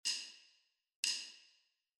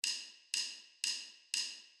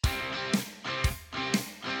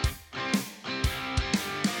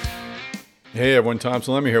Hey everyone, Tom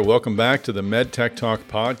Salemi here. Welcome back to the MedTech Talk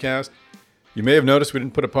podcast. You may have noticed we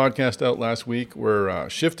didn't put a podcast out last week. We're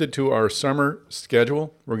shifted to our summer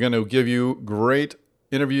schedule. We're going to give you great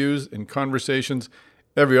interviews and conversations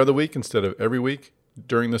every other week instead of every week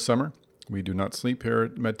during the summer. We do not sleep here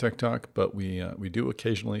at MedTech Talk, but we do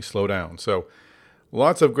occasionally slow down. So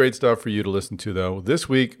lots of great stuff for you to listen to, though. This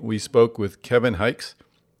week we spoke with Kevin Hykes.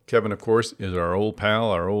 Kevin, of course, is our old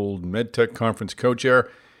pal, our old MedTech conference co-chair.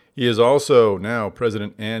 He is also now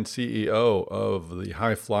president and CEO of the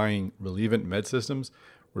high-flying Relievant Med Systems.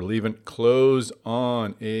 Relievant closed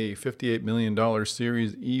on a $58 million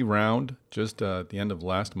Series E round just at the end of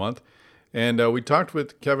last month. And we talked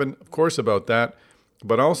with Kevin, of course, about that,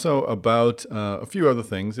 but also about a few other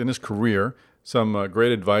things in his career, some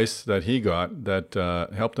great advice that he got that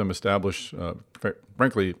helped him establish,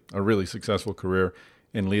 frankly, a really successful career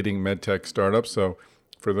in leading medtech startups. So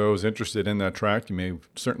for those interested in that track, you may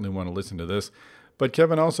certainly want to listen to this. But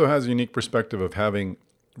Kevin also has a unique perspective of having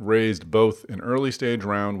raised both an early stage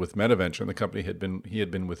round with MediVenture, the company he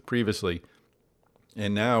had been with previously,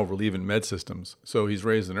 and now Relievant Med Systems. So he's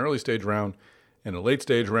raised an early stage round and a late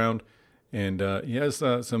stage round, and he has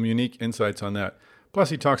some unique insights on that.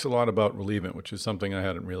 Plus, he talks a lot about Relievant, which is something I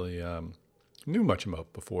hadn't really knew much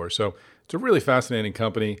about before. So it's a really fascinating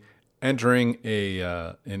company entering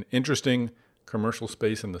an interesting commercial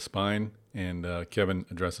space in the spine, and Kevin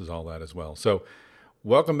addresses all that as well. So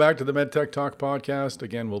welcome back to the MedTech Talk podcast.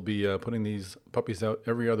 Again, we'll be putting these puppies out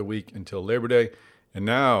every other week until Labor Day. And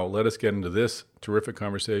now let us get into this terrific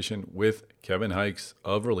conversation with Kevin Hykes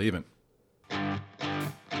of Relievant.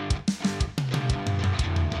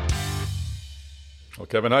 Well,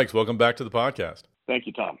 Kevin Hykes, welcome back to the podcast. Thank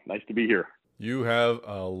you, Tom. Nice to be here. You have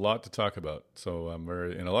a lot to talk about, so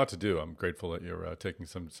and a lot to do. I'm grateful that you're taking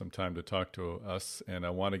some time to talk to us, and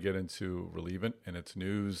I want to get into Relievant and its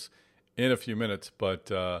news in a few minutes.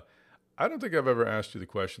 But I don't think I've ever asked you the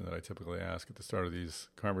question that I typically ask at the start of these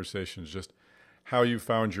conversations: just how you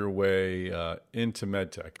found your way into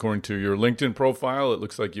medtech. According to your LinkedIn profile, it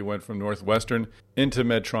looks like you went from Northwestern into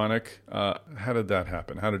Medtronic. How did that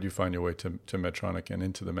happen? How did you find your way to Medtronic and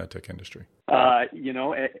into the medtech industry?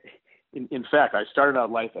 In fact, I started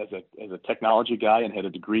out life as a technology guy and had a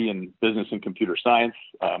degree in business and computer science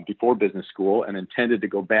before business school, and intended to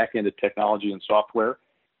go back into technology and software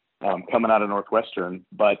coming out of Northwestern.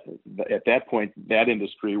 But at that point, that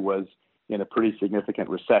industry was in a pretty significant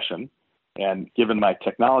recession. And given my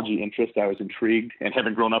technology interest, I was intrigued, and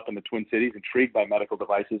having grown up in the Twin Cities, intrigued by medical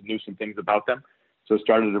devices, knew some things about them. So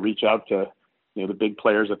started to reach out to the big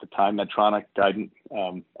players at the time, Medtronic, Guidant,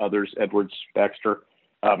 others, Edwards, Baxter,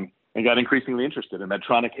 and got increasingly interested. And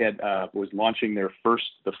Medtronic was launching the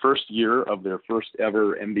first year of their first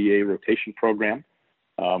ever MBA rotation program,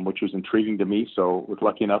 which was intriguing to me. So was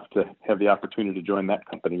lucky enough to have the opportunity to join that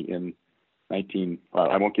company in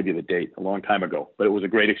I won't give you the date, a long time ago, but it was a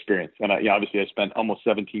great experience. And obviously I spent almost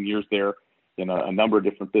 17 years there in a number of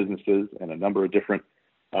different businesses and a number of different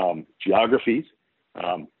geographies,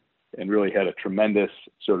 and really had a tremendous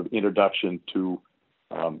sort of introduction to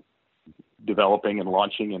developing and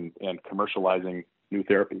launching and commercializing new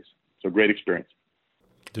therapies. So great experience.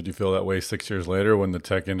 Did you feel that way 6 years later when the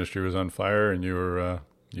tech industry was on fire and you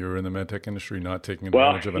were in the med tech industry, not taking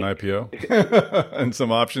advantage of an IPO and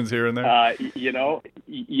some options here and there?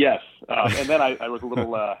 Yes. And then I was a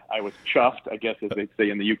little, I was chuffed, I guess, as they say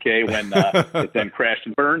in the UK, when it then crashed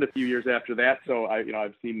and burned a few years after that. So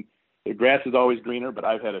I've seen the grass is always greener, but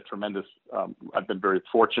I've had a tremendous, I've been very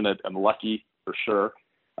fortunate and lucky for sure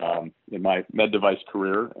in my med device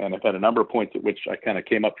career. And I've had a number of points at which I kind of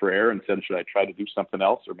came up for air and said, should I try to do something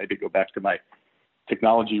else or maybe go back to my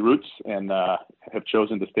technology roots, and have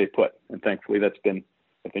chosen to stay put. And thankfully that's been,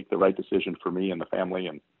 I think, the right decision for me and the family.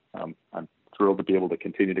 And I'm thrilled to be able to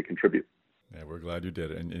continue to contribute. Yeah, we're glad you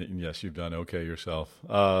did it. And yes, you've done okay yourself.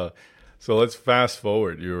 So let's fast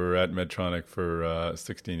forward. You were at Medtronic for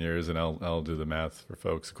 16 years, and I'll do the math for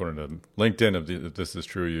folks. According to LinkedIn, if this is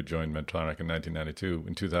true, you joined Medtronic in 1992.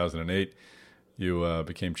 In 2008, you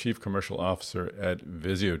became Chief Commercial Officer at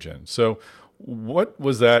Viziogen. So what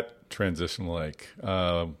was that transition like?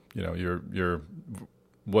 Was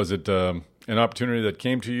it an opportunity that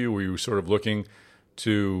came to you? Were you sort of looking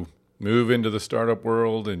to move into the startup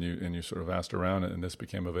world, and you sort of asked around, and this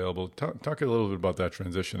became available? Talk a little bit about that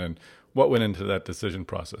transition and what went into that decision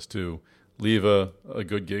process to leave a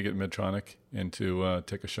good gig at Medtronic and to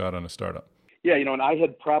take a shot on a startup. Yeah, and I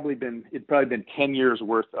had probably been 10 years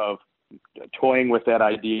worth of toying with that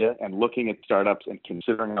idea and looking at startups and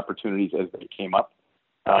considering opportunities as they came up.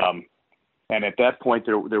 And at that point,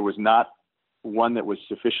 there was not one that was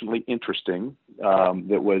sufficiently interesting,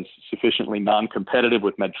 that was sufficiently non-competitive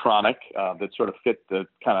with Medtronic, that sort of fit the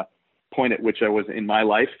kind of point at which I was in my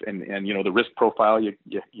life, and the risk profile you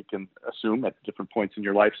can assume at different points in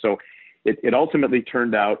your life. So it ultimately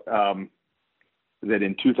turned out that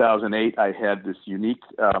in 2008 I had this unique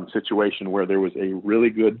situation where there was a really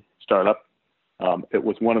good startup. It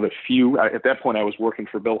was one of the few. At that point, I was working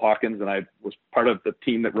for Bill Hawkins, and I was part of the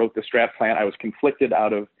team that wrote the strat plan. I was conflicted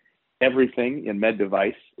out of everything in med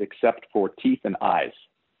device except for teeth and eyes.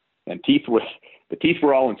 And the teeth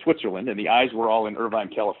were all in Switzerland, and the eyes were all in Irvine,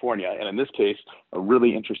 California. And in this case, a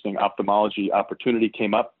really interesting ophthalmology opportunity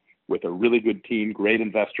came up with a really good team, great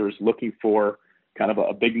investors looking for kind of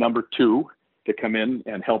a big number two to come in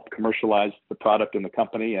and help commercialize the product in the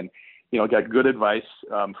company. And got good advice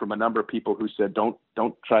from a number of people who said, don't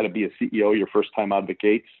try to be a CEO your first time out of the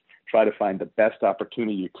gates. Try to find the best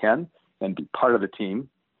opportunity you can and be part of the team.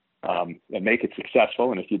 And make it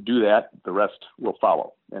successful. And if you do that, the rest will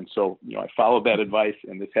follow. And so, I followed that advice,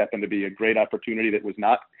 and this happened to be a great opportunity that was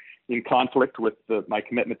not in conflict with my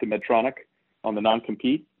commitment to Medtronic on the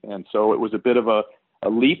non-compete. And so it was a bit of a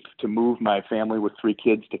leap to move my family with 3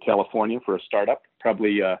 kids to California for a startup,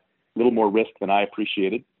 probably a little more risk than I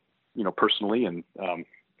appreciated, personally and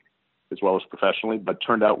as well as professionally, but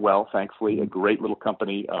turned out well, thankfully. A great little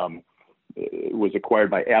company. It was acquired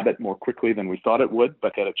by Abbott more quickly than we thought it would,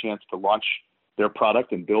 but had a chance to launch their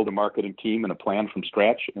product and build a marketing team and a plan from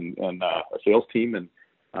scratch and a sales team, and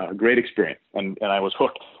a great experience. And I was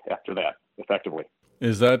hooked after that, effectively.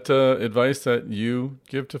 Is that advice that you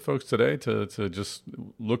give to folks today to just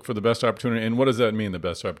look for the best opportunity? And what does that mean, the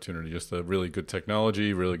best opportunity? Just a really good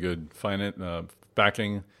technology, really good finance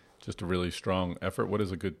backing, just a really strong effort? What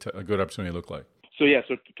does a good opportunity look like? So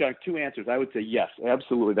kind of 2 answers. I would say yes,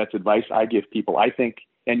 absolutely. That's advice I give people. I think,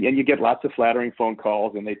 and you get lots of flattering phone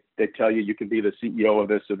calls, and they tell you can be the CEO of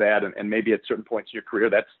this or that, and maybe at certain points in your career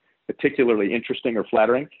that's particularly interesting or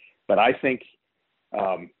flattering. But I think,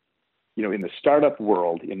 in the startup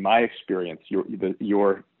world, in my experience,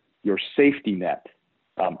 your safety net,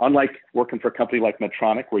 unlike working for a company like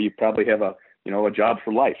Medtronic, where you probably have a job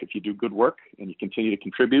for life if you do good work and you continue to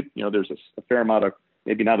contribute. There's a fair amount of,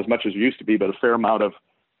 maybe not as much as it used to be, but a fair amount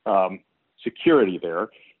of security there.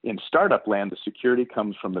 In startup land, the security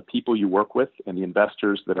comes from the people you work with and the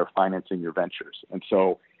investors that are financing your ventures. And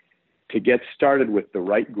so to get started with the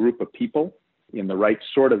right group of people in the right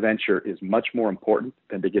sort of venture is much more important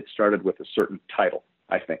than to get started with a certain title,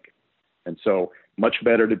 I think. And so much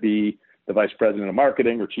better to be the vice president of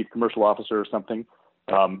marketing or chief commercial officer or something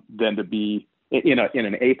than to be in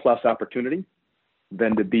an A+ opportunity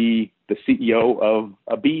than to be the CEO of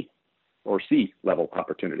a B or C level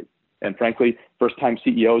opportunity. And frankly, first-time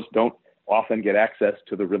CEOs don't often get access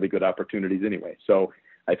to the really good opportunities anyway. So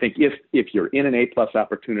I think if you're in an A+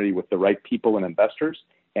 opportunity with the right people and investors,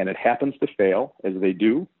 and it happens to fail, as they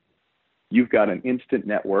do, you've got an instant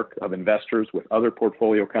network of investors with other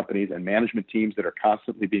portfolio companies and management teams that are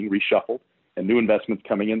constantly being reshuffled and new investments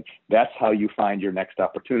coming in. That's how you find your next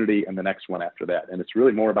opportunity and the next one after that. And it's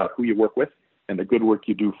really more about who you work with and the good work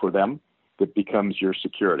you do for them that becomes your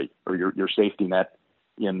security or your safety net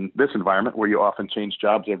in this environment where you often change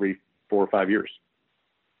jobs every 4 or 5 years.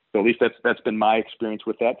 So at least that's been my experience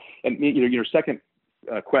with that. And your second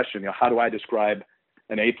question, how do I describe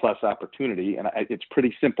an A+ opportunity? And it's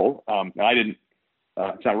pretty simple.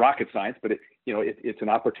 It's not rocket science, but it's an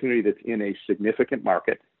opportunity that's in a significant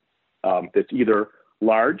market that's either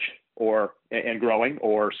large and growing,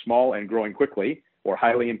 or small and growing quickly, or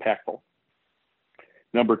highly impactful.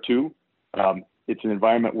 Number 2, it's an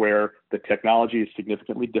environment where the technology is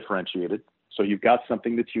significantly differentiated. So you've got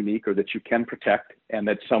something that's unique or that you can protect and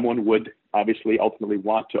that someone would obviously ultimately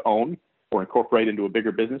want to own or incorporate into a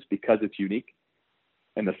bigger business because it's unique.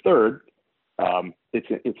 And the third,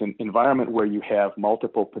 it's an environment where you have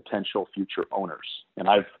multiple potential future owners. And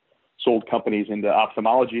I've sold companies into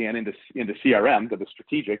ophthalmology and into CRM, to the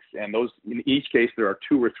strategics, and those, in each case, there are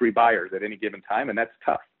 2 or 3 buyers at any given time, and that's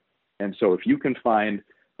tough. And so if you can find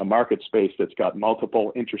a market space that's got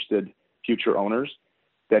multiple interested future owners,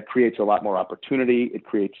 that creates a lot more opportunity. It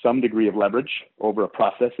creates some degree of leverage over a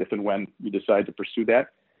process if and when you decide to pursue that.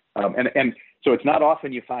 And so it's not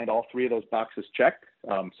often you find all 3 of those boxes checked.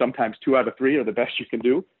 Sometimes 2 out of 3 are the best you can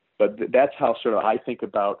do, but that's how sort of I think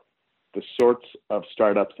about the sorts of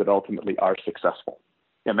startups that ultimately are successful.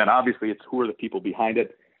 And then obviously it's who are the people behind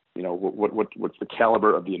it, what's the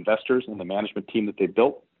caliber of the investors and the management team that they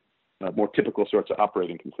built, more typical sorts of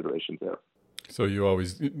operating considerations there. So you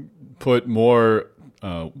always put more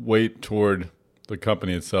weight toward the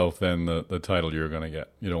company itself than the title you're going to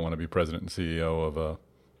get. You don't want to be president and CEO of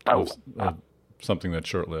something that's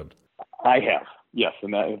short-lived? I have, yes,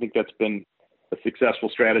 and I think that's been a successful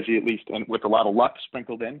strategy, at least, and with a lot of luck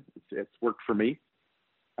sprinkled in. It's worked for me.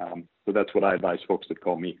 So that's what I advise folks that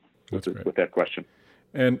call me with that question.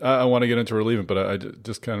 And I want to get into Relievant, but I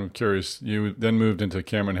just kind of curious. You then moved into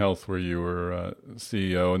Cameron Health, where you were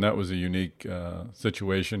CEO, and that was a unique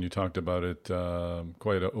situation. You talked about it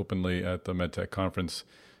quite openly at the MedTech conference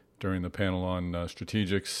during the panel on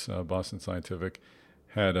strategics. Boston Scientific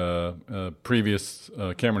had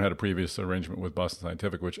Cameron had a previous arrangement with Boston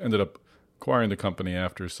Scientific, which ended up acquiring the company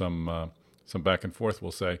after some back and forth,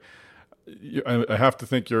 we'll say. I have to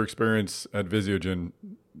think your experience at Viziogen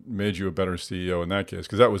made you a better CEO in that case,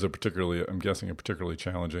 because that was I'm guessing, a particularly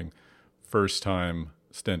challenging first-time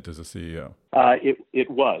stint as a CEO. It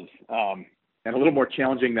was, and a little more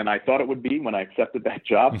challenging than I thought it would be when I accepted that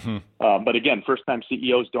job. Mm-hmm. But again, first-time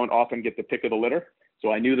CEOs don't often get the pick of the litter,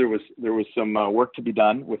 so I knew there was some work to be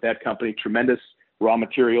done with that company. Tremendous raw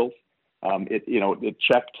materials. It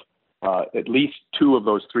checked at least two of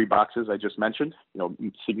those three boxes I just mentioned.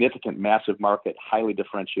 Significant, massive market, highly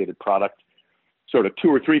differentiated product. Sort of two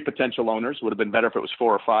or three potential owners. Would have been better if it was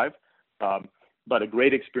four or five. But a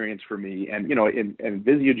great experience for me. And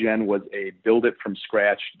Viziogen was a build it from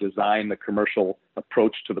scratch, design the commercial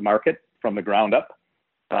approach to the market from the ground up.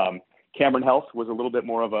 Cameron Health was a little bit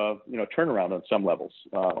more of a turnaround on some levels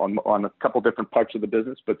on a couple different parts of the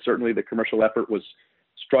business, but certainly the commercial effort was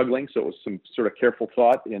struggling. So it was some sort of careful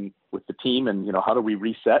thought with the team and how do we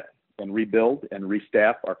reset and rebuild and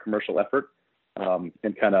restaff our commercial effort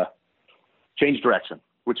and kind of change direction,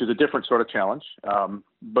 which is a different sort of challenge,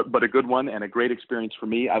 but a good one and a great experience for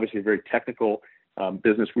me. Obviously a very technical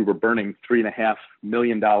business. We were burning $3.5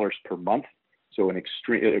 million per month. So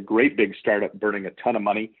a great big startup burning a ton of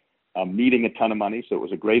money, needing a ton of money. So it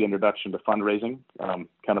was a great introduction to fundraising,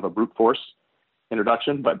 kind of a brute force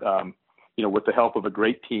introduction. But, with the help of a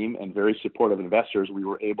great team and very supportive investors, we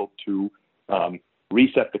were able to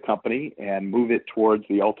reset the company and move it towards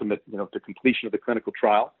the ultimate, the completion of the clinical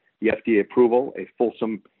trial, the FDA approval, a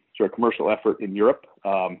fulsome sort of commercial effort in Europe,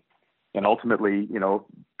 and ultimately,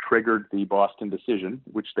 triggered the Boston decision,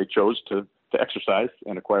 which they chose to exercise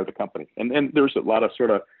and acquire the company. And there was a lot of sort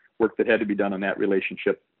of work that had to be done on that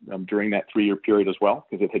relationship during that 3-year period as well,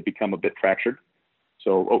 because it had become a bit fractured.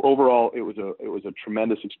 So overall, it was a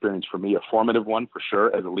tremendous experience for me, a formative one for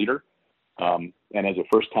sure as a leader, and as a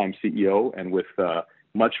first-time CEO, and with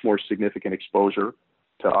much more significant exposure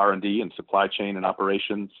to R&D and supply chain and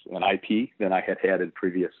operations and IP than I had in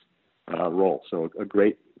previous roles. So a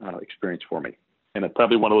great experience for me, and it's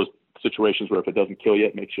probably one of those situations where if it doesn't kill you,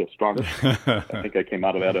 it makes you stronger. I think I came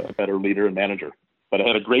out of that a better leader and manager. But I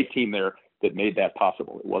had a great team there that made that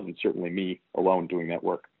possible. It wasn't certainly me alone doing that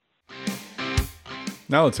work.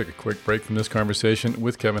 Now let's take a quick break from this conversation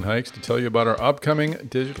with Kevin Hykes to tell you about our upcoming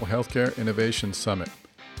Digital Healthcare Innovation Summit.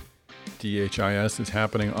 DHIS is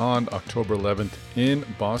happening on October 11th in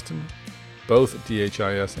Boston. Both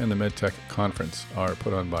DHIS and the MedTech Conference are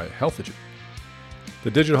put on by Healthagen.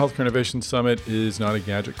 The Digital Healthcare Innovation Summit is not a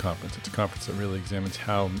gadget conference. It's a conference that really examines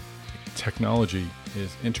how technology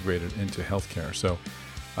is integrated into healthcare. So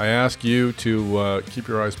I ask you to keep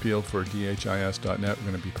your eyes peeled for dhis.net. We're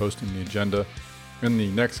going to be posting the agenda in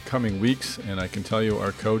the next coming weeks, and I can tell you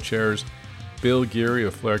our co-chairs, Bill Geary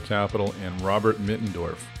of Flair Capital and Robert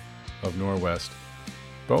Mittendorf of Norwest,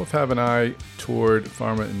 both have an eye toward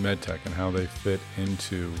pharma and medtech and how they fit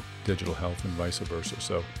into digital health and vice versa.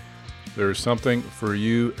 So there's something for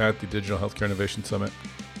you at the Digital Healthcare Innovation Summit.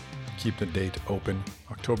 Keep the date open,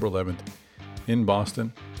 October 11th in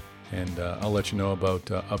Boston, and I'll let you know about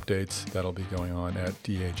updates that'll be going on at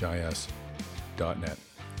dhis.net.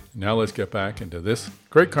 Now let's get back into this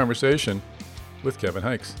great conversation with Kevin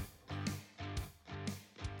Hykes.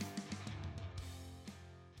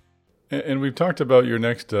 And we've talked about your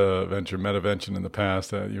next venture, MediVention, in the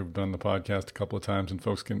past. You've been on the podcast a couple of times, and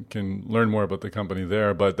folks can learn more about the company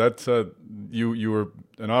there. But that's you were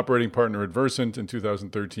an operating partner at Versant in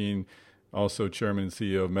 2013, also chairman and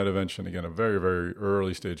CEO of MediVention. Again, a very, very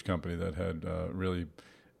early stage company that had a really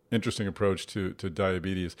interesting approach to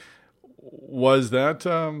diabetes. Was that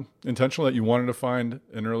intentional that you wanted to find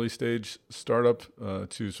an early stage startup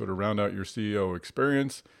to sort of round out your CEO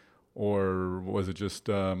experience? Or was it just,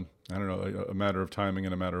 a matter of timing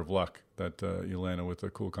and a matter of luck that you landed with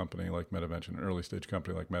a cool company like MediVention, an early stage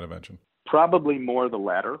company like MediVention? Probably more the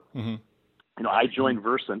latter. Mm-hmm. I joined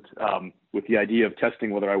Versant with the idea of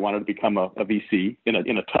testing whether I wanted to become a VC in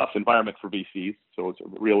a tough environment for VCs. So it's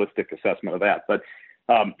a realistic assessment of that. But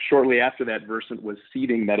shortly after that, Versant was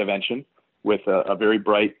seeding MediVention with a very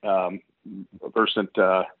bright Versant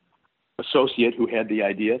associate who had the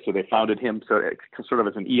idea. So they founded him sort of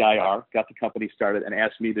as an EIR, got the company started, and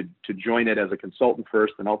asked me to join it as a consultant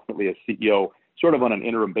first and ultimately as CEO, sort of on an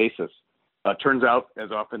interim basis. Turns out,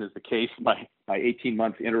 as often is the case, my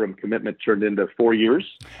 18-month interim commitment turned into 4 years.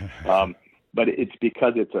 But it's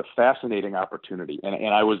because it's a fascinating opportunity.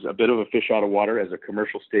 And I was a bit of a fish out of water as a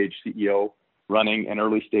commercial stage CEO running an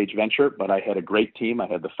early stage venture, but I had a great team. I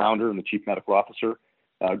had the founder and the chief medical officer,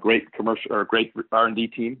 a great great R&D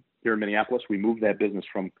team here in Minneapolis. We moved that business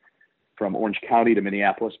from Orange County to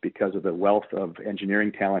Minneapolis because of the wealth of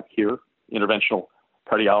engineering talent here, interventional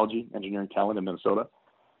cardiology engineering talent in Minnesota.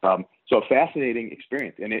 So a fascinating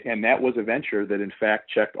experience, and that was a venture that in fact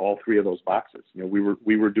checked all three of those boxes. You know,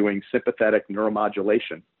 we were doing sympathetic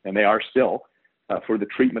neuromodulation, and they are still for the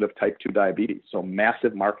treatment of type 2 diabetes. So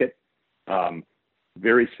massive market,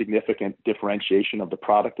 very significant differentiation of the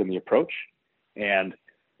product and the approach, and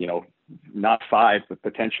you know, not 5 but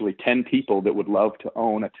potentially 10 people that would love to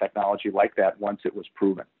own a technology like that once it was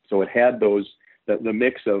proven. So it had the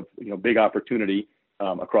mix of big opportunity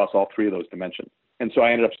across all three of those dimensions. And so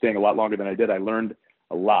I ended up staying a lot longer than I did. I learned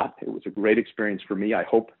a lot. It was a great experience for me. I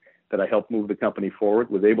hope that I helped move the company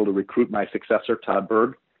forward, was able to recruit my successor, Todd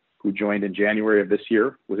Berg, who joined in January of this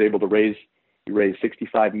year, was able to raise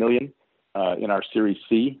 $65 million in our Series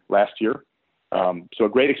C last year. So a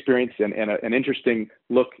great experience and an interesting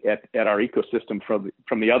look at our ecosystem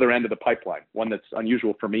from the other end of the pipeline, one that's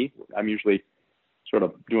unusual for me. I'm usually sort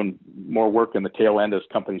of doing more work in the tail end as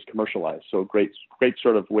companies commercialize. So great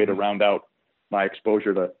sort of way to round out my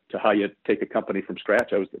exposure to how you take a company from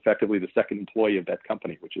scratch. I was effectively the second employee of that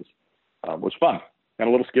company, which was fun and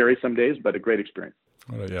a little scary some days, but a great experience.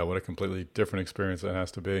 Yeah, what a completely different experience that has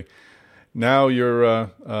to be. Now you're,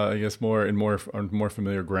 I guess, on more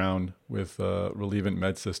familiar ground with Relievant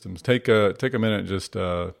Med Systems. Take a minute and just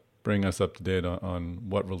bring us up to date on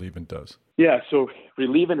what Relievant does. Yeah, so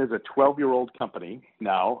Relievant is a 12-year-old company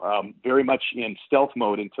now, very much in stealth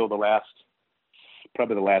mode until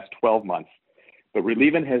probably the last 12 months. But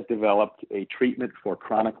Relievant has developed a treatment for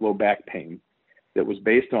chronic low back pain that was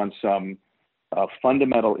based on some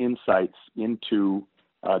fundamental insights into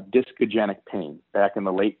discogenic pain back in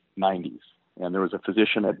the late 90s. And there was a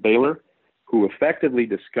physician at Baylor who effectively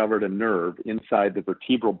discovered a nerve inside the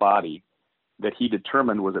vertebral body that he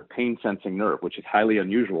determined was a pain-sensing nerve, which is highly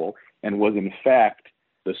unusual, and was in fact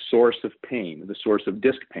the source of pain, the source of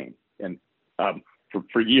disc pain. And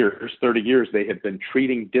for years, 30 years, they had been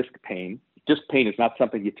treating disc pain. Disc pain is not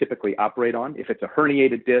something you typically operate on. If it's a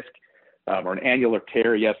herniated disc or an annular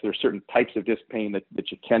tear, yes, there are certain types of disc pain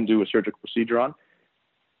that you can do a surgical procedure on.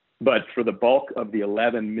 But for the bulk of the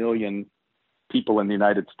 11 million people in the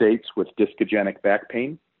United States with discogenic back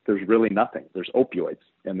pain, there's really nothing. There's opioids,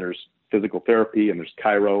 and there's physical therapy, and there's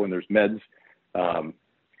chiro, and there's meds.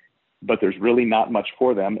 But there's really not much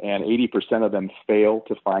for them, and 80% of them fail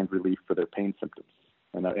to find relief for their pain symptoms.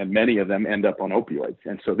 And many of them end up on opioids.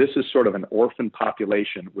 And so this is sort of an orphan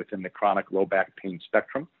population within the chronic low back pain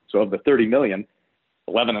spectrum. So of the 30 million,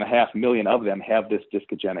 11.5 million of them have this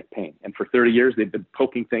discogenic pain. And for 30 years, they've been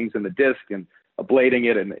poking things in the disc and ablating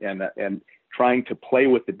it and trying to play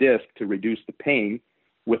with the disc to reduce the pain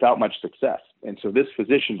without much success. And so this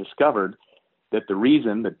physician discovered that the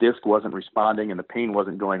reason the disc wasn't responding and the pain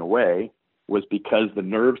wasn't going away was because the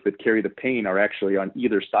nerves that carry the pain are actually on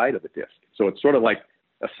either side of the disc. So it's sort of like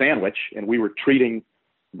a sandwich, and we were treating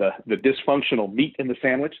the dysfunctional meat in the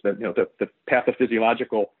sandwich, the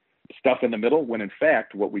pathophysiological stuff in the middle, when in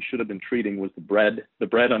fact what we should have been treating was the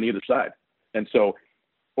bread on either side. And so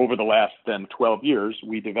over the last 12 years,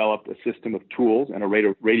 we developed a system of tools and a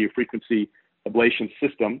radiofrequency ablation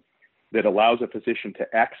system that allows a physician to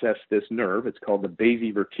access this nerve. It's called the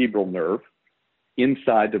basivertebral nerve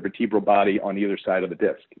inside the vertebral body on either side of the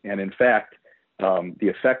disc. And in fact, the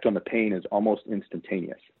effect on the pain is almost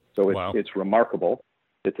instantaneous. So it's remarkable.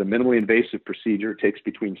 It's a minimally invasive procedure. It takes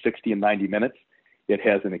between 60 and 90 minutes. It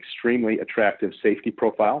has an extremely attractive safety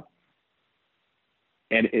profile,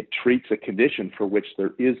 and it treats a condition for which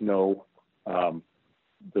there is no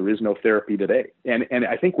therapy today. And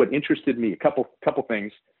I think what interested me, a couple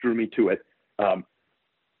things drew me to it.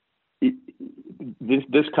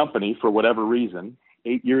 This company, for whatever reason,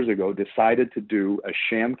 8 years ago, decided to do a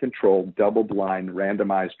sham-controlled, double-blind,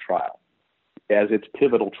 randomized trial as its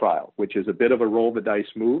pivotal trial, which is a bit of a roll-the-dice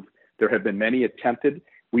move. There have been many attempted.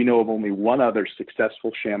 We know of only one other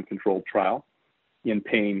successful sham-controlled trial in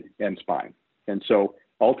pain and spine. And so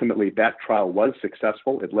ultimately, that trial was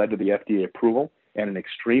successful. It led to the FDA approval and an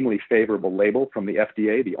extremely favorable label from the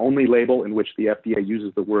FDA, the only label in which the FDA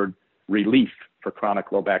uses the word relief for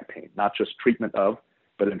chronic low back pain, not just treatment of,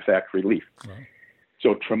 but in fact relief. Right.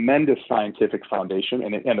 So tremendous scientific foundation,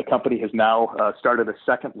 and the company has now started a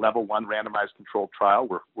second level 1 randomized controlled trial.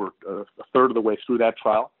 We're a third of the way through that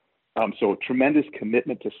trial. So tremendous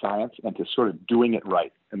commitment to science and to sort of doing it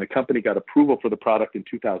right. And the company got approval for the product in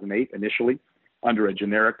 2008 initially under a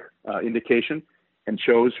generic indication, and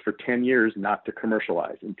chose for 10 years not to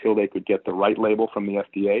commercialize until they could get the right label from the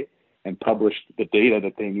FDA and publish the data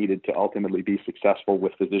that they needed to ultimately be successful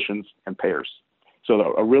with physicians and payers. So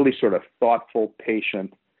a really sort of thoughtful,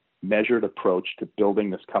 patient, measured approach to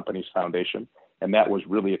building this company's foundation. And that was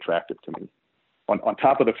really attractive to me. On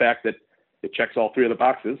top of the fact that it checks all three of the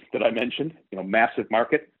boxes that I mentioned, massive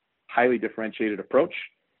market, highly differentiated approach.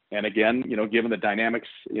 And again, given the dynamics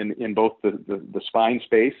in both the spine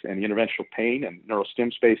space and the interventional pain and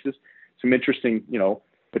neurostim spaces, some interesting,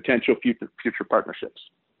 potential future partnerships.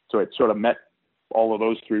 So it sort of met all of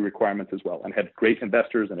those three requirements as well, and had great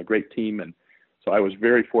investors and a great team. And so I was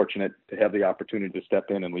very fortunate to have the opportunity to step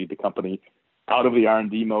in and lead the company out of the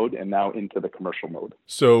R&D mode and now into the commercial mode.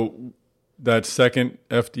 So that second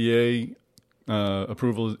FDA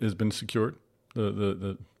approval has been secured?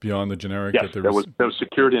 The beyond the generic? Yes, that was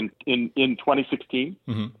secured in 2016.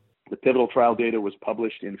 Mm-hmm. The pivotal trial data was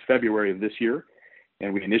published in February of this year,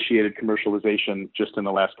 and we initiated commercialization just in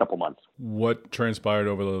the last couple months. What transpired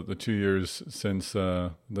over the 2 years since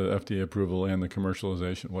the FDA approval and the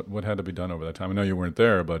commercialization? What had to be done over that time? I know you weren't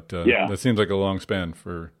there, but that seems like a long span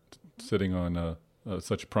for sitting on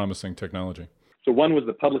such promising technology. So one was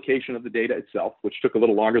the publication of the data itself, which took a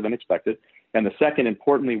little longer than expected. And the second,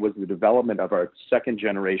 importantly, was the development of our second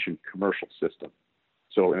generation commercial system.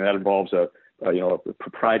 So and that involves a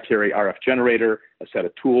proprietary RF generator, a set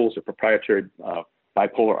of tools, a proprietary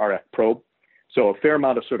bipolar RF probe. So a fair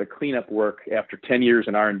amount of sort of cleanup work after 10 years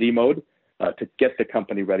in R&D mode to get the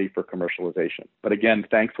company ready for commercialization. But again,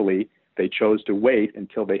 thankfully, they chose to wait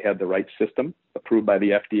until they had the right system approved by the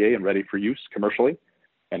FDA and ready for use commercially,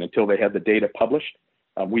 and until they had the data published.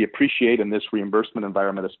 We appreciate in this reimbursement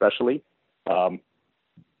environment especially,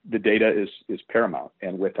 the data is paramount.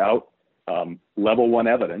 And without level 1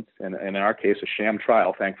 evidence, and in our case, a sham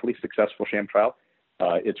trial, thankfully successful sham trial,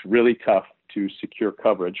 it's really tough to secure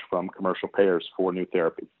coverage from commercial payers for new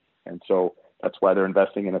therapy. And so that's why they're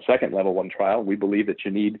investing in a second level 1 trial. We believe that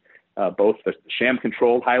you need both the sham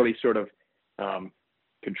controlled, highly sort of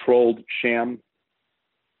controlled sham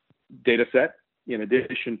data set, in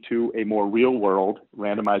addition to a more real-world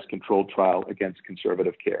randomized controlled trial against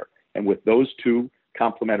conservative care. And with those two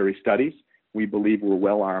complementary studies, we believe we're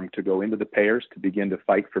well armed to go into the payers to begin to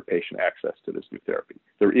fight for patient access to this new therapy.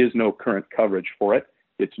 There is no current coverage for it.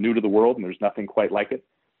 It's new to the world, and there's nothing quite like it.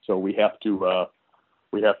 So we have to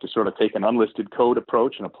sort of take an unlisted code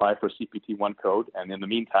approach and apply for a CPT-1 code, and in the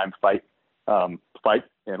meantime, fight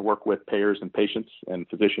and work with payers and patients and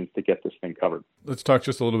physicians to get this thing covered. Let's talk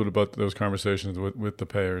just a little bit about those conversations with the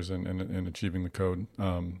payers and achieving the code,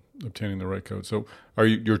 obtaining the right code. So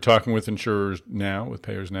you're talking with insurers now, with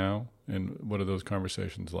payers now, and what are those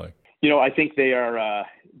conversations like? I think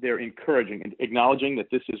they're encouraging and acknowledging that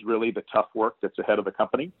this is really the tough work that's ahead of the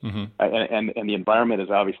company. Mm-hmm. And the environment is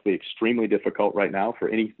obviously extremely difficult right now for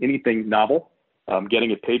anything novel.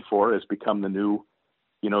 Getting it paid for has become the new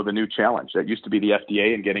challenge. That used to be the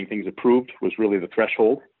FDA, and getting things approved was really the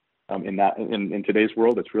threshold. In today's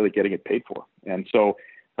world, it's really getting it paid for. And so,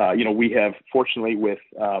 we have, fortunately,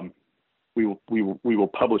 we will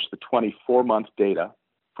publish the 24-month data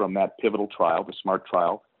from that pivotal trial, the SMART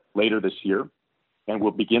trial, later this year, and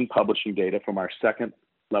we'll begin publishing data from our second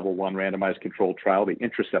level 1 randomized controlled trial, the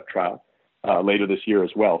Intracept trial, later this year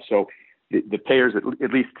as well. So the payers,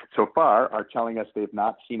 at least so far, are telling us they've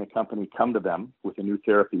not seen a company come to them with a new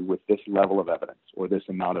therapy with this level of evidence or this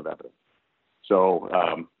amount of evidence. So,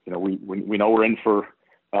 we know we're in for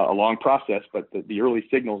a long process, but the early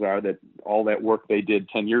signals are that all that work they did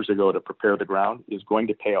 10 years ago to prepare the ground is going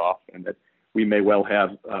to pay off, and that we may well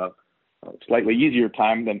have a slightly easier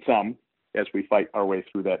time than some as we fight our way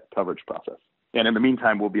through that coverage process. And in the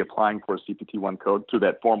meantime, we'll be applying for a CPT-1 code through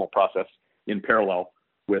that formal process in parallel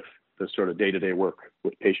with the sort of day-to-day work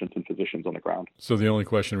with patients and physicians on the ground. So the only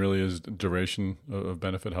question really is duration of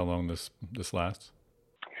benefit, how long this lasts?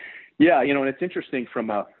 Yeah, and it's interesting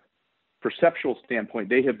from a perceptual standpoint.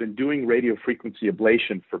 They have been doing radiofrequency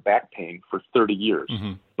ablation for back pain for 30 years,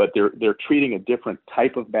 mm-hmm. but they're treating a different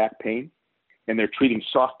type of back pain, and they're treating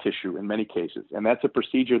soft tissue in many cases. And that's a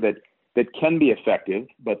procedure that can be effective,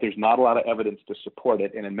 but there's not a lot of evidence to support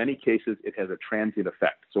it. And in many cases, it has a transient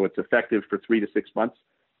effect. So it's effective for 3 to 6 months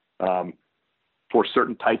for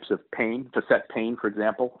certain types of pain, facet pain, for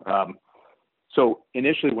example. So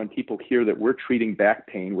initially, when people hear that we're treating back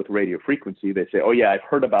pain with radiofrequency, they say, "Oh yeah, I've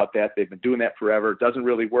heard about that. They've been doing that forever. It doesn't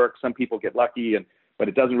really work. Some people get lucky, but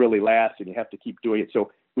it doesn't really last, and you have to keep doing it."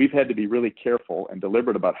 So we've had to be really careful and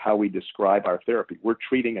deliberate about how we describe our therapy. We're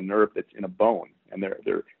treating a nerve that's in a bone, and there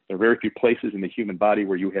are very few places in the human body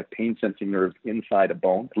where you have pain-sensing nerves inside a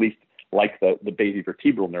bone, at least like the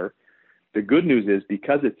basivertebral nerve. The good news is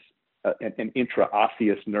because it's an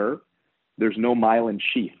intraosseous nerve, there's no myelin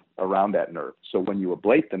sheath around that nerve. So when you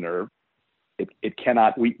ablate the nerve, it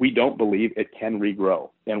cannot, we don't believe it can regrow.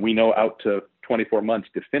 And we know out to 24 months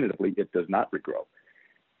definitively it does not regrow,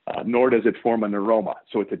 nor does it form a neuroma.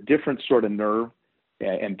 So it's a different sort of nerve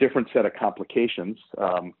and different set of complications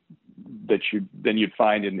than you'd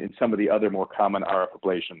find in some of the other more common RF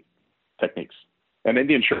ablation techniques. And then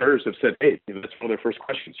the insurers have said, hey, that's one of their first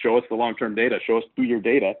questions. Show us the long-term data. Show us through your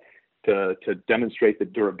data to demonstrate the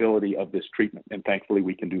durability of this treatment. And thankfully,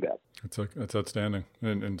 we can do that. That's outstanding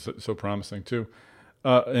and so promising too.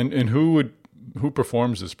 And who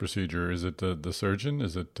performs this procedure? Is it the surgeon?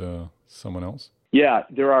 Is it someone else? Yeah,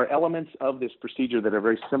 there are elements of this procedure that are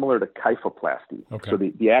very similar to kyphoplasty. Okay. So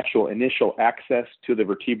the actual initial access to the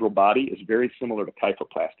vertebral body is very similar to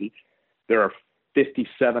kyphoplasty. There are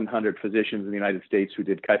 5,700 physicians in the United States who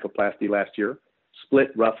did kyphoplasty last year,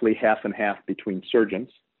 split roughly half and half between surgeons,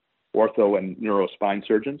 ortho and neurospine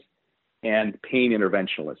surgeons, and pain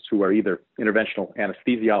interventionalists who are either interventional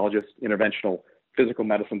anesthesiologists, interventional physical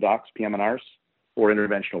medicine docs, PM&Rs, or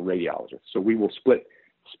interventional radiologists. So we will split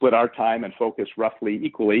our time and focus roughly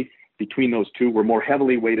equally between those two. We're more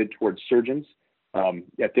heavily weighted towards surgeons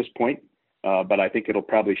at this point, but I think it'll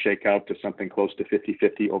probably shake out to something close to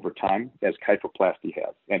 50-50 over time, as kyphoplasty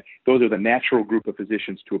has. And those are the natural group of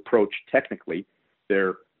physicians to approach technically.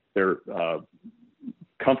 They're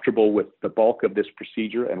comfortable with the bulk of this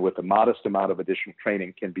procedure, and with a modest amount of additional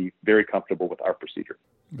training can be very comfortable with our procedure.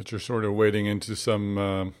 But you're sort of wading into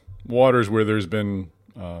some waters where there's been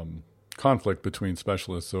conflict between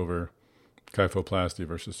specialists over kyphoplasty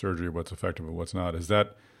versus surgery, what's effective and what's not. Is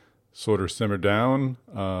that sort of simmered down,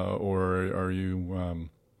 or are you, I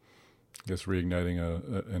guess, reigniting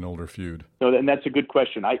an older feud? No, and that's a good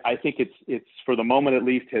question. I think it's for the moment at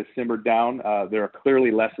least has simmered down. There are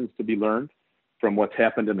clearly lessons to be learned from what's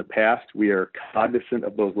happened in the past. We are cognizant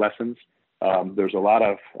of those lessons. There's a lot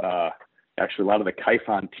of the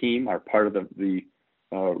Kyphon team are part of the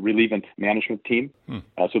Relievant management team.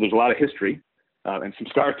 So there's a lot of history and some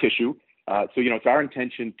scar tissue. So it's our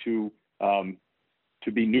intention to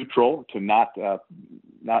be neutral, to not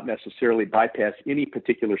necessarily bypass any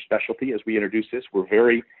particular specialty as we introduce this. We're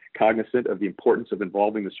very cognizant of the importance of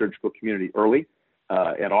involving the surgical community early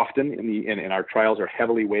and often. And our trials are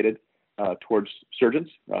heavily weighted towards surgeons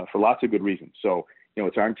for lots of good reasons. So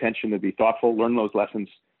it's our intention to be thoughtful, learn those lessons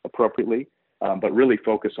appropriately, but really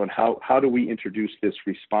focus on how do we introduce this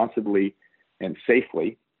responsibly and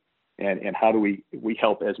safely, and how do we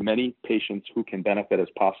help as many patients who can benefit as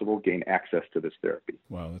possible gain access to this therapy.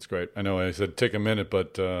 Wow, that's great. I know I said take a minute,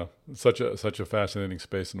 but such a fascinating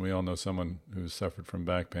space, and we all know someone who's suffered from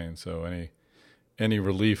back pain. So any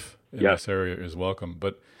relief in this area is welcome.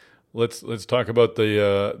 But let's talk about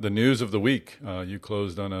the news of the week. You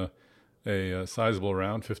closed on a sizable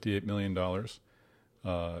round, $58 million.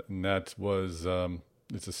 And that was,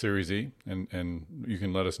 it's a Series E, and you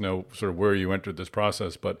can let us know sort of where you entered this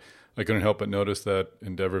process, but I couldn't help but notice that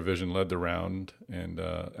Endeavor Vision led the round, and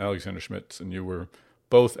Alexander Schmitz and you were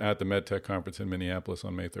both at the MedTech conference in Minneapolis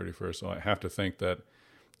on May 31st, so I have to think that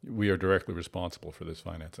we are directly responsible for this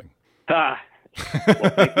financing. Well,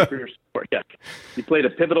 thank you for your support. Yes, you played a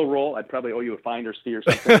pivotal role. I'd probably owe you a finder's fee or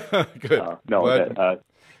something. Good.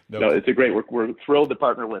 No, it's a great. We're thrilled to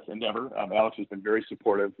partner with Endeavor. Alex has been very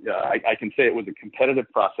supportive. I can say it was a competitive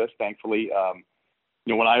process. Thankfully,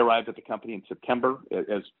 when I arrived at the company in September,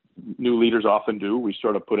 as new leaders often do, we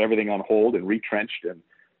sort of put everything on hold and retrenched, and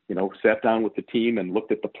sat down with the team and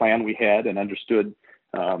looked at the plan we had and understood,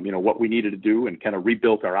 what we needed to do, and kind of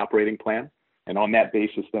rebuilt our operating plan. And on that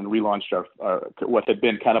basis, then relaunched our what had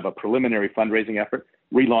been kind of a preliminary fundraising effort,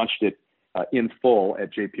 relaunched it in full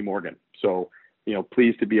at JP Morgan. So,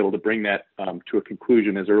 pleased to be able to bring that to a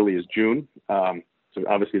conclusion as early as June. So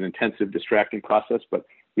obviously an intensive, distracting process, but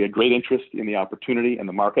we had great interest in the opportunity and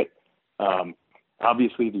the market.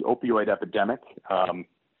 Obviously, the opioid epidemic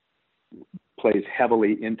plays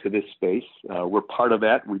heavily into this space. We're part of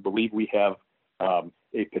that. We believe we have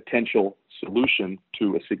a potential solution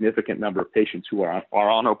to a significant number of patients who are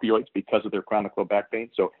on opioids because of their chronic low back pain.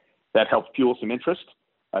 So that helped fuel some interest.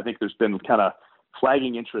 I think there's been kind of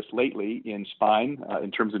flagging interest lately in spine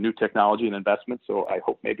in terms of new technology and investment. So I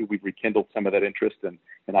hope maybe we've rekindled some of that interest. And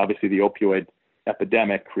obviously the opioid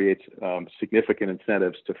epidemic creates significant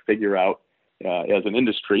incentives to figure out as an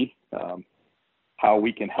industry how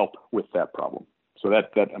we can help with that problem. So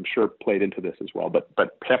that I'm sure played into this as well.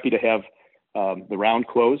 But happy to have the round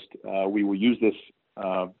closed. We will use this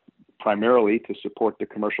primarily to support the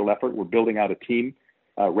commercial effort. We're building out a team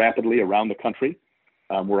rapidly around the country.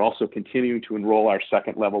 We're also continuing to enroll our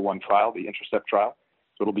second level 1 trial, the Intercept trial.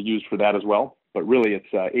 So it'll be used for that as well. But really,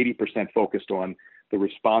 it's 80% focused on the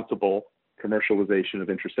responsible commercialization of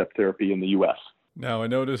Intercept therapy in the U.S. Now, I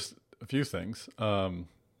noticed a few things.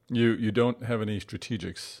 You don't have any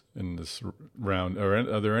strategics in this round.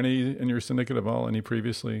 Are there any in your syndicate at all? Any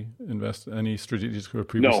strategics who have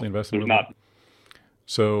previously invested? No, there's not.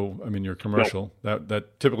 So, I mean, you're commercial. No.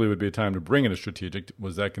 That typically would be a time to bring in a strategic.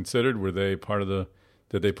 Was that considered? Were they part of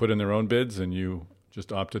did they put in their own bids and you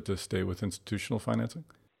just opted to stay with institutional financing?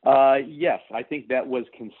 Yes, I think that was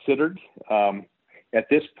considered. At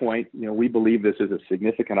this point, we believe this is a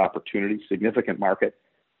significant opportunity, significant market.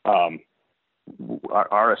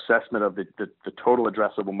 Our assessment of the total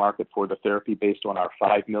addressable market for the therapy based on our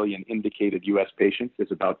 5 million indicated U.S. patients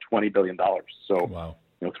is about $20 billion. So, wow.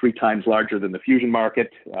 3 times larger than the fusion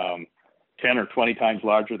market, 10 or 20 times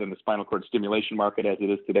larger than the spinal cord stimulation market as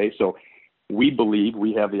it is today. So we believe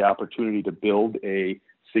we have the opportunity to build a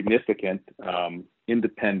significant,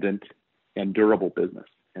 independent, and durable business.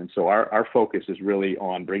 And so our focus is really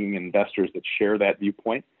on bringing in investors that share that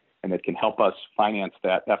viewpoint and that can help us finance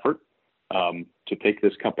that effort to take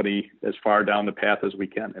this company as far down the path as we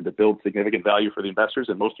can and to build significant value for the investors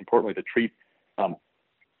and most importantly to treat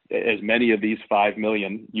as many of these 5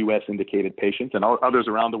 million U.S. indicated patients and others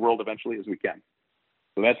around the world eventually as we can.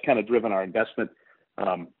 So that's kind of driven our investment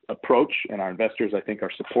approach, and our investors, I think,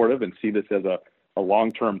 are supportive and see this as a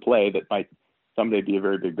long-term play that might someday be a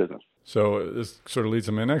very big business. So this sort of leads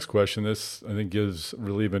to my next question. This, I think, gives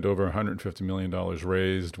Relievant over $150 million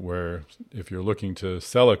raised, where if you're looking to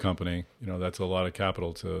sell a company, that's a lot of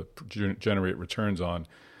capital to generate returns on.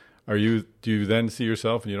 Do you then see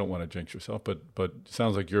yourself, and you don't want to jinx yourself, but it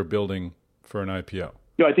sounds like you're building for an IPO?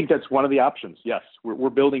 I think that's one of the options. Yes,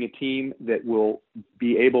 we're building a team that will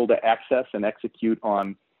be able to access and execute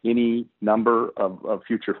on any number of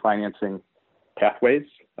future financing pathways.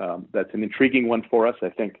 That's an intriguing one for us. I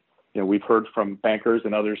think we've heard from bankers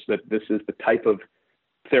and others that this is the type of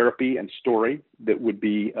therapy and story that would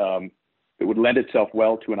be that would lend itself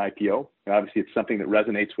well to an IPO. And obviously, it's something that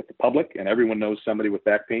resonates with the public, and everyone knows somebody with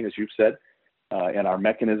back pain, as you've said. And our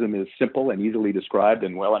mechanism is simple and easily described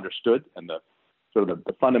and well understood. And the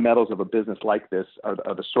fundamentals of a business like this are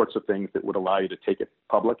the sorts of things that would allow you to take it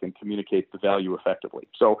public and communicate the value effectively.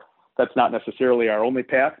 So that's not necessarily our only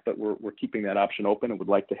path, but we're keeping that option open and would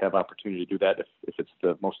like to have opportunity to do that if it's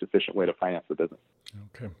the most efficient way to finance the business.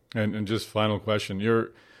 Okay. And just final question.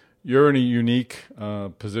 You're in a unique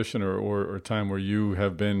position or time where you've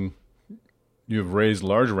raised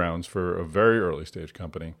large rounds for a very early stage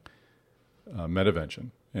company,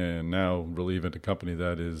 MedAvention, and now Relievant, a company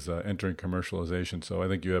that is entering commercialization. So I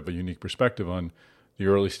think you have a unique perspective on the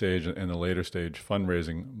early stage and the later stage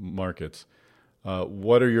fundraising markets.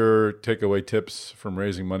 What are your takeaway tips from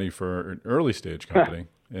raising money for an early stage company?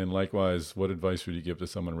 And likewise, what advice would you give to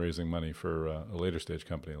someone raising money for a later stage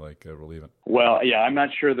company like Relievant? Well, yeah, I'm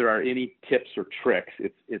not sure there are any tips or tricks.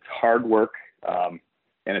 It's hard work, and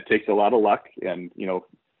it takes a lot of luck and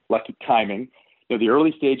lucky timing. The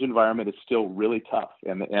early stage environment is still really tough,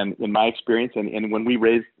 and in my experience, and when we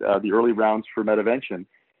raised the early rounds for MedAvention,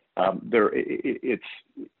 there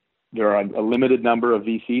are a limited number of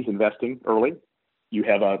VCs investing early. You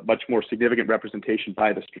have a much more significant representation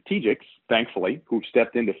by the strategics, thankfully, who've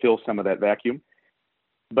stepped in to fill some of that vacuum.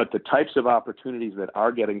 But the types of opportunities that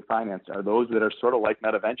are getting financed are those that are sort of like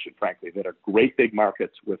MedAvention, frankly, that are great big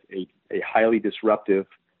markets with a highly disruptive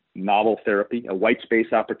novel therapy, a white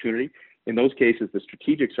space opportunity. In those cases, the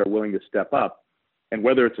strategics are willing to step up. And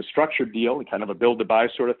whether it's a structured deal, kind of a build-to-buy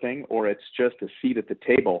sort of thing, or it's just a seat at the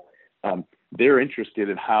table, they're interested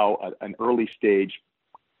in how an early stage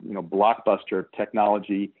blockbuster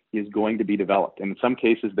technology is going to be developed. And in some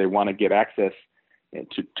cases, they want to get access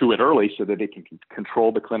to it early so that they can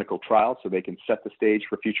control the clinical trial, so they can set the stage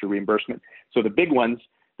for future reimbursement. So the big ones,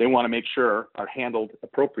 they want to make sure are handled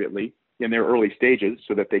appropriately in their early stages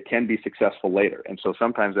so that they can be successful later. And so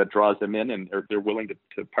sometimes that draws them in and they're willing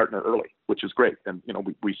to partner early, which is great. And,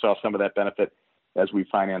 we saw some of that benefit as we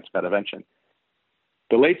financed MedAvention.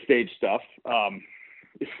 The late stage stuff,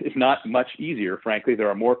 it's not much easier, frankly. There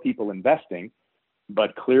are more people investing,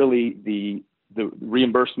 but clearly the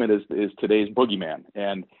reimbursement is today's boogeyman.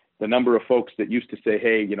 And the number of folks that used to say,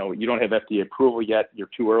 hey, you don't have FDA approval yet, you're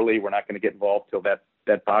too early, we're not going to get involved till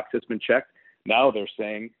that box has been checked. Now they're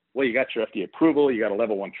saying, well, you got your FDA approval, you got a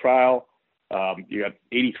level 1 trial, you got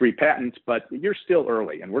 83 patents, but you're still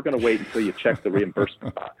early, and we're going to wait until you check the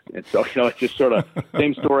reimbursement box. And so, it's just sort of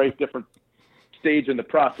same story, different stage in the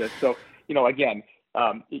process. So, again,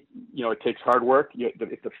 it takes hard work.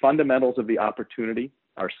 If the fundamentals of the opportunity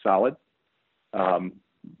are solid,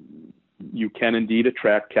 you can indeed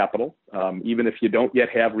attract capital, even if you don't yet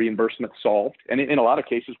have reimbursement solved. And in a lot of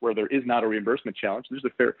cases where there is not a reimbursement challenge, there's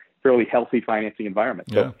a fairly healthy financing environment.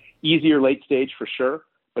 So easier late stage for sure.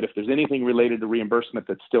 But if there's anything related to reimbursement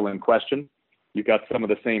that's still in question, you've got some of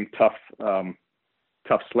the same tough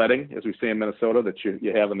sledding, as we say in Minnesota, that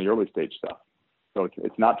you have in the early stage stuff. So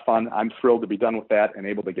it's not fun. I'm thrilled to be done with that and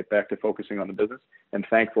able to get back to focusing on the business, and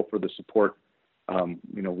thankful for the support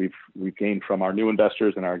we've gained from our new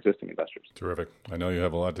investors and our existing investors. Terrific. I know you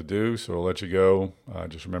have a lot to do, so I'll let you go.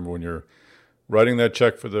 Just remember, when you're writing that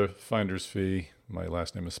check for the finder's fee, my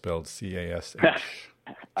last name is spelled Cash.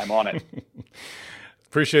 I'm on it.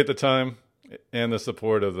 Appreciate the time and the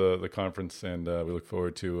support of the conference, and we look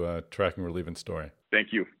forward to tracking Relievant's story.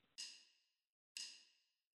 Thank you.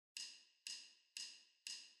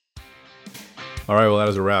 All right, well, that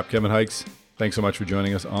is a wrap. Kevin Hykes, thanks so much for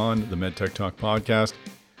joining us on the MedTech Talk podcast.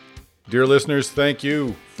 Dear listeners, thank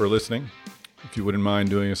you for listening. If you wouldn't mind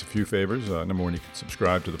doing us a few favors, number one, you can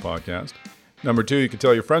subscribe to the podcast. Number two, you can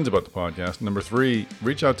tell your friends about the podcast. Number three,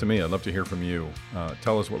 reach out to me. I'd love to hear from you.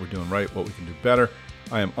 Tell us what we're doing right, what we can do better.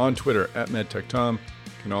 I am on Twitter at MedTechTom.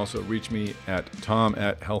 You can also reach me at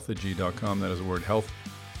tom@healthyg.com. That is the word health,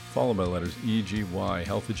 followed by the letters EGY.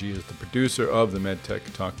 Healthyg is the producer of the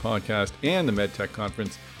MedTech Talk podcast and the MedTech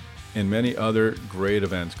Conference and many other great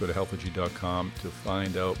events. Go to healthyg.com to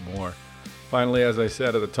find out more. Finally, as I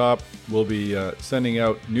said at the top, we'll be sending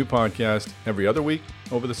out new podcasts every other week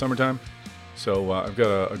over the summertime. So I've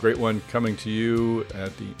got a great one coming to you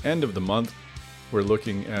at the end of the month. We're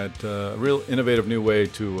looking at a real innovative new way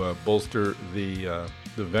to bolster the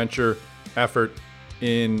venture effort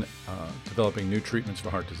in developing new treatments for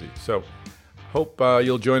heart disease. So hope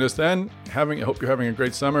you'll join us then. Hope you're having a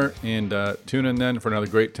great summer, and tune in then for another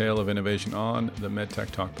great tale of innovation on the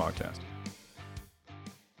MedTech Talk podcast.